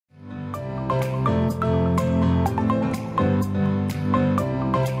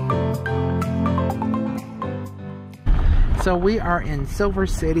So we are in Silver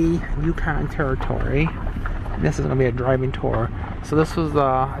City, Yukon Territory. This is going to be a driving tour. So this was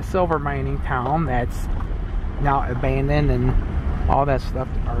a silver mining town that's now abandoned, and all that's left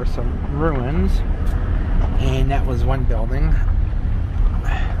are some ruins. And that was one building.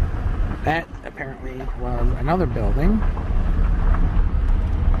 That apparently was another building.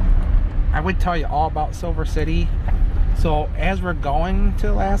 I would tell you all about Silver City. So as we're going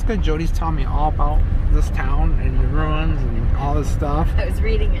to Alaska, Jody's telling me all about this town and the ruins and all this stuff. I was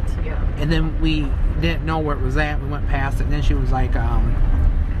reading it to you. And then we didn't know where it was at. We went past it, and then she was like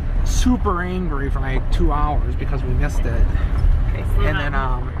super angry for like 2 hours because we missed it. Okay, slow and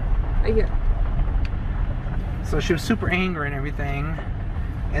down. then right here. So she was super angry and everything,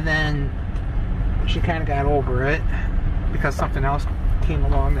 and then she kind of got over it because something else came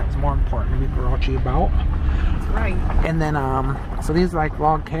along that was more important to be grouchy about. That's right. And then so these are like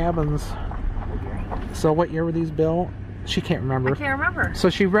log cabins. So what year were these built? She can't remember. I can't remember. So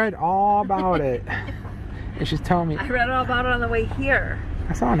she read all about it. And she's telling me. I read all about it on the way here.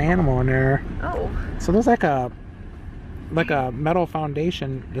 I saw an animal in there. Oh. So there's like a metal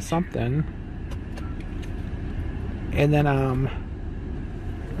foundation to something. And then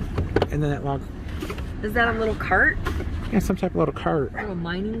that log. Is that a little cart? Yeah, some type of little cart. A little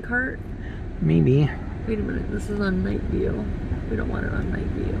mining cart? Maybe. Wait a minute, this is on night view. We don't want it on night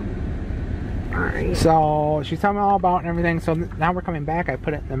view. Alright. So she's telling me all about it and everything. So now we're coming back. I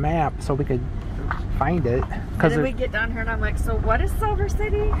put it in the map so we could find it. And then we get down here and I'm like, so what is Silver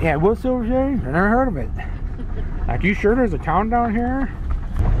City? Yeah, what's Silver City? I never heard of it. Like, you sure there's a town down here?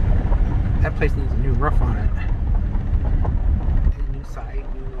 That place needs a new roof on it. A new site,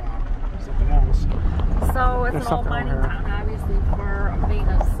 new something else. So it's an old mining town, obviously, for a vein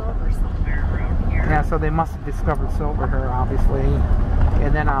of silver somewhere around here. Yeah, so they must have discovered silver here, obviously.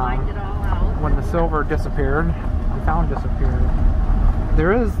 And then mined it all out. When the silver disappeared, the town disappeared.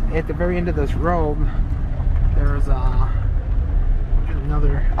 There is, at the very end of this road, there's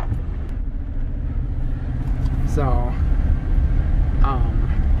another. So,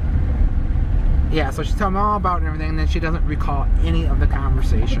 yeah, so she's telling me all about it and everything, and then she doesn't recall any of the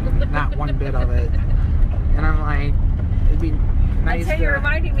conversation, not one bit of it. And I'm like, it'd be nice. I tell you, you're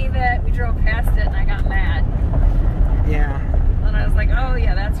reminding me that we drove past it and I got mad. Yeah. And I was like, oh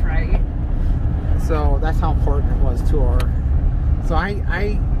yeah, that's right. So that's how important it was to her. So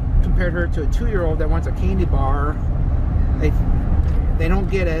I compared her to a 2-year-old that wants a candy bar. They don't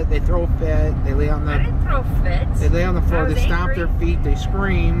get it. They throw a fit. They lay on the. I didn't throw fits. They lay on the floor. They stomp their feet. They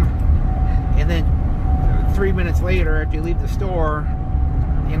scream, and then 3 minutes later, after you leave the store,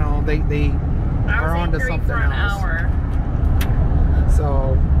 you know they are on to something for an else. Hour.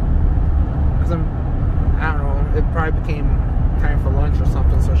 So, I don't know. It probably became time for lunch or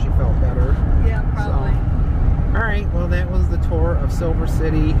something, so she felt better. Yeah, probably. So, all right. Well, that was the tour of Silver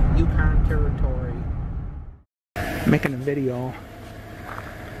City, Yukon Territory. Making a video.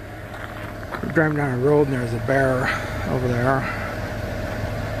 We're driving down a road and there's a bear over there.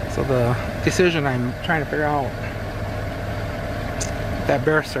 So the decision I'm trying to figure out, if that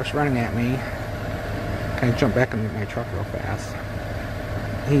bear starts running at me, can I jump back into my truck real fast?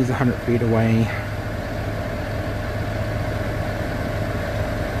 He's 100 feet away.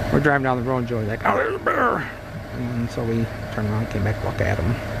 We're driving down the road and Joey's like, oh, there's a bear! And so we turned around and came back to look at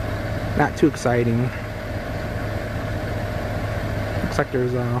him. Not too exciting. Looks like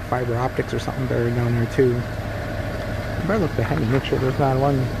there's fiber optics or something buried down there too. I better look behind me, make sure there's not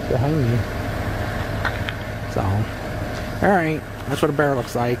one behind me. So, alright, that's what a bear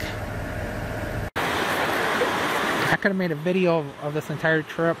looks like. I could have made a video of this entire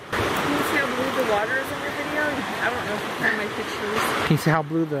trip. Can you see how blue the water is in your video? I don't know if you can find my pictures. Can you see how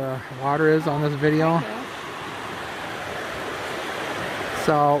blue the water is on this video? Okay.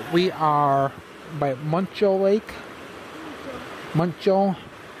 So, we are by Muncho Lake. Muncho.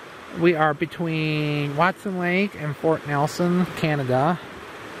 We are between Watson Lake and Fort Nelson, Canada,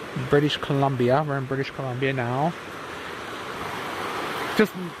 British Columbia. We're in British Columbia now.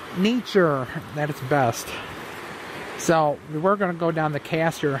 Just nature at its best. So we were going to go down the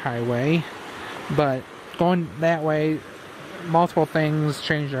Cassier Highway, but going that way, multiple things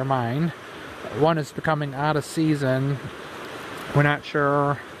changed our mind. One is becoming out of season. We're not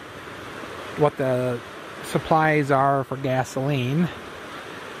sure what the supplies are for gasoline.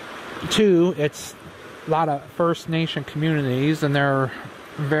 2, it's a lot of First Nation communities and they're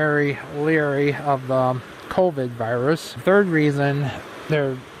very leery of the COVID virus. 3rd reason,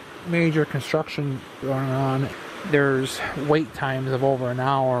 there's major construction going on. There's wait times of over an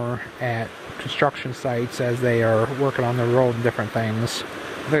hour at construction sites as they are working on the road and different things.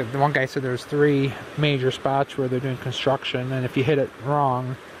 The one guy said there's 3 major spots where they're doing construction, and if you hit it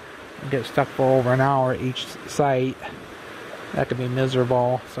wrong, you get stuck for over an hour at each site. That could be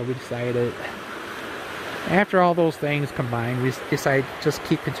miserable, so we decided, after all those things combined, we decided to just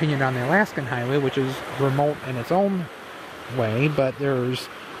keep continuing on the Alaskan Highway, which is remote in its own way, but there's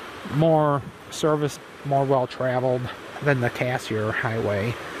more service, more well-traveled than the Cassiar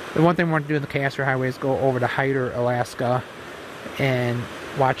Highway. The one thing we want to do in the Cassiar Highway is go over to Hyder, Alaska, and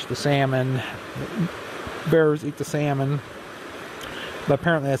watch the salmon. Bears eat the salmon. But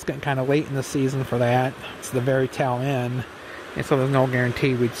apparently it's getting kind of late in the season for that. It's the very tail end. And so there's no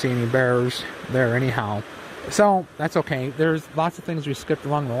guarantee we'd see any bears there anyhow. So that's okay. There's lots of things we skipped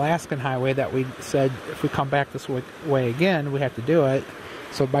along the Alaskan Highway that we said if we come back this way again, we have to do it.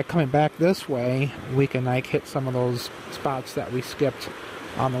 So by coming back this way, we can like hit some of those spots that we skipped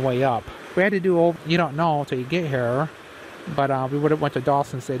on the way up. We had to do, you don't know until you get here, but we would have went to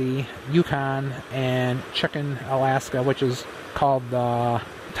Dawson City, Yukon, and Chicken, Alaska, which is called the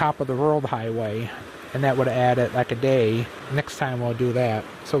Top of the World Highway, and that would have added like a day. Next time we'll do that.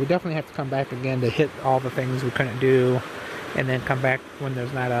 So we definitely have to come back again to hit all the things we couldn't do, and then come back when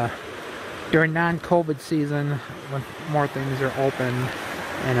there's not a, during non-COVID season, when more things are open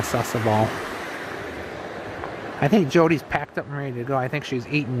and accessible. I think Jody's packed up and ready to go. I think she's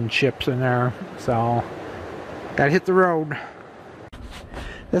eating chips in there, so gotta hit the road.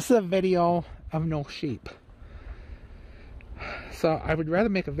 This is a video of no sheep. So I would rather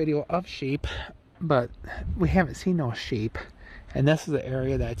make a video of sheep, but we haven't seen no sheep. And this is an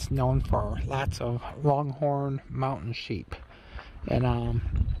area that's known for lots of longhorn mountain sheep. And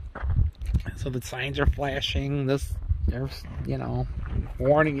so the signs are flashing. There's, you know,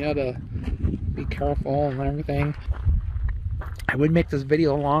 warning you to be careful and everything. I would make this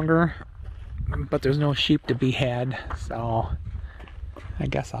video longer, but there's no sheep to be had, so I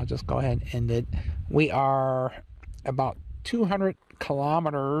guess I'll just go ahead and end it. We are about 200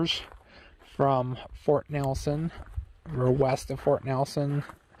 kilometers from Fort Nelson. We're west of Fort Nelson,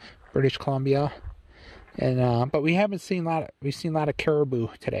 British Columbia, and but we haven't seen we've seen a lot of caribou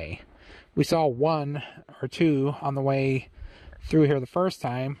today. We saw 1 or 2 on the way through here the first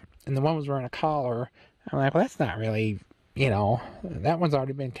time, and the one was wearing a collar. I'm like, well, that's not really, you know, that one's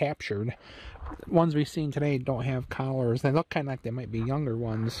already been captured. The ones we've seen today don't have collars. They look kind of like they might be younger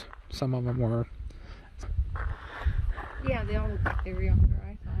ones. Some of them were. Yeah, they all look like they were younger,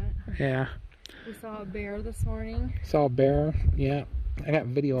 I thought. Yeah. We saw a bear this morning. Saw a bear, yeah. I got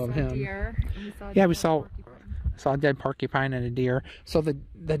video of him. Deer, and we saw yeah, we saw a dead porcupine and a deer. So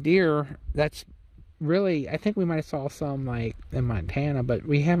the deer, that's really, I think we might have saw some like in Montana, but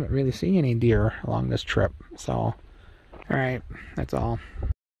we haven't really seen any deer along this trip. So, alright, that's all.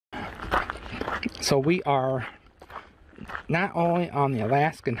 So we are not only on the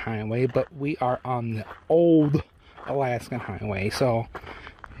Alaskan Highway, but we are on the old Alaskan Highway. So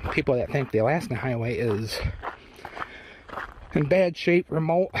people that think the Alaskan Highway is in bad shape,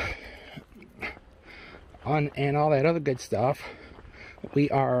 remote, and all that other good stuff, we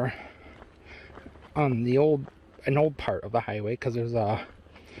are on the an old part of the highway, because there's an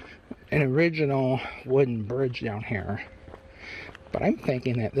original wooden bridge down here. But I'm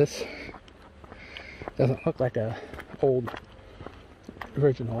thinking that this doesn't look like a old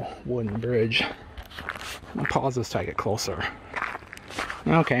original wooden bridge. I'll pause this till I get closer.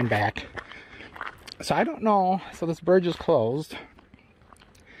 Okay, I'm back. So I don't know. So this bridge is closed.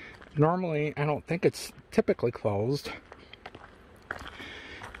 Normally, I don't think it's typically closed.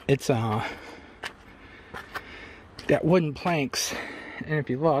 It's got wooden planks, and if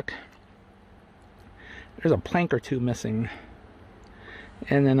you look, there's a plank or two missing.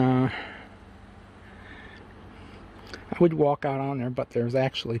 And then I would walk out on there, but there's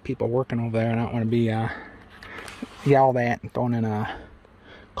actually people working over there, and I don't want to be yelled at and thrown in a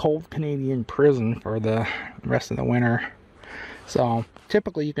cold Canadian prison for the rest of the winter. So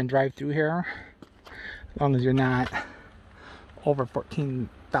typically you can drive through here as long as you're not over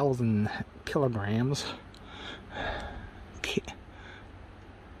 14,000 kilograms,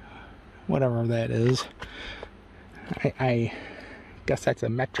 whatever that is. I guess that's a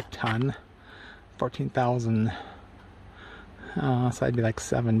metric ton. 14,000, so that'd be like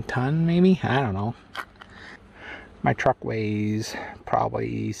 7 ton maybe, I don't know. My truck weighs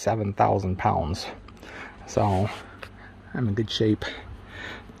probably 7,000 pounds, so I'm in good shape.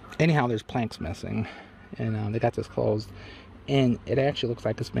 Anyhow, there's planks missing, and they got this closed, and it actually looks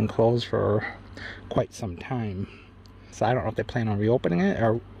like it's been closed for quite some time. So I don't know if they plan on reopening it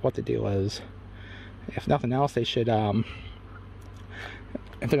or what the deal is. If nothing else, they should, if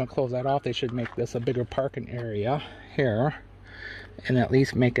they're gonna close that off, they should make this a bigger parking area here, and at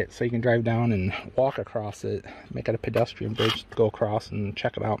least make it so you can drive down and walk across it. Make it a pedestrian bridge to go across and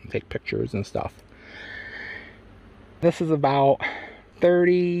check it out and take pictures and stuff. This is about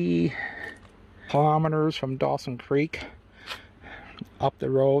 30 kilometers from Dawson Creek up the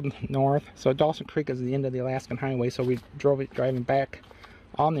road north. So Dawson Creek is the end of the Alaskan Highway, so we driving back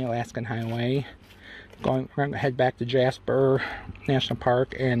on the Alaskan Highway. We're going to head back to Jasper National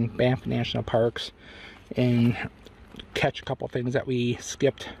Park and Banff National Parks and catch a couple things that we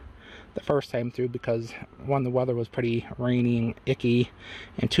skipped the first time through because one, the weather was pretty rainy and icky,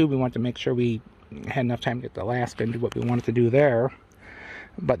 and two, we wanted to make sure we had enough time to get to Alaska and do what we wanted to do there.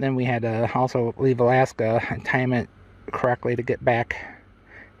 But then we had to also leave Alaska and time it correctly to get back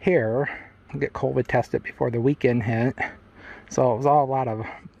here and get COVID tested before the weekend hit. So it was all a lot of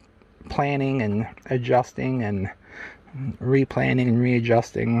planning and adjusting and replanning and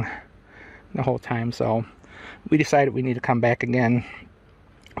readjusting the whole time. So we decided we need to come back again,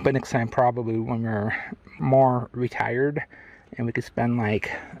 but next time probably when we're more retired and we could spend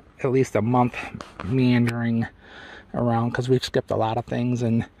like at least a month meandering around, because we've skipped a lot of things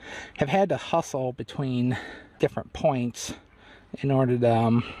and have had to hustle between different points in order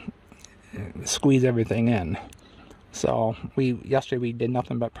to squeeze everything in. So yesterday we did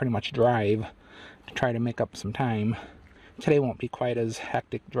nothing but pretty much drive to try to make up some time. Today won't be quite as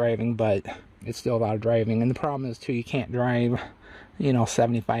hectic driving, but it's still a lot of driving. And the problem is too, you can't drive,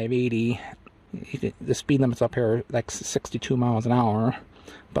 75, 80. The speed limits up here are like 62 miles an hour.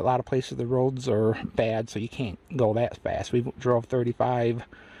 But a lot of places the roads are bad, so you can't go that fast. We drove 35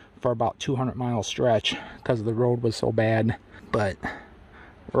 for about 200 mile stretch because the road was so bad. But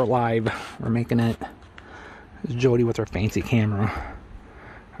we're alive. We're making it. It's Jody with her fancy camera.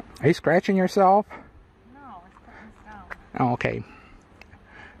 Are you scratching yourself? No, it's putting this down. Oh, okay.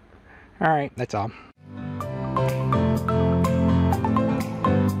 Alright, that's all.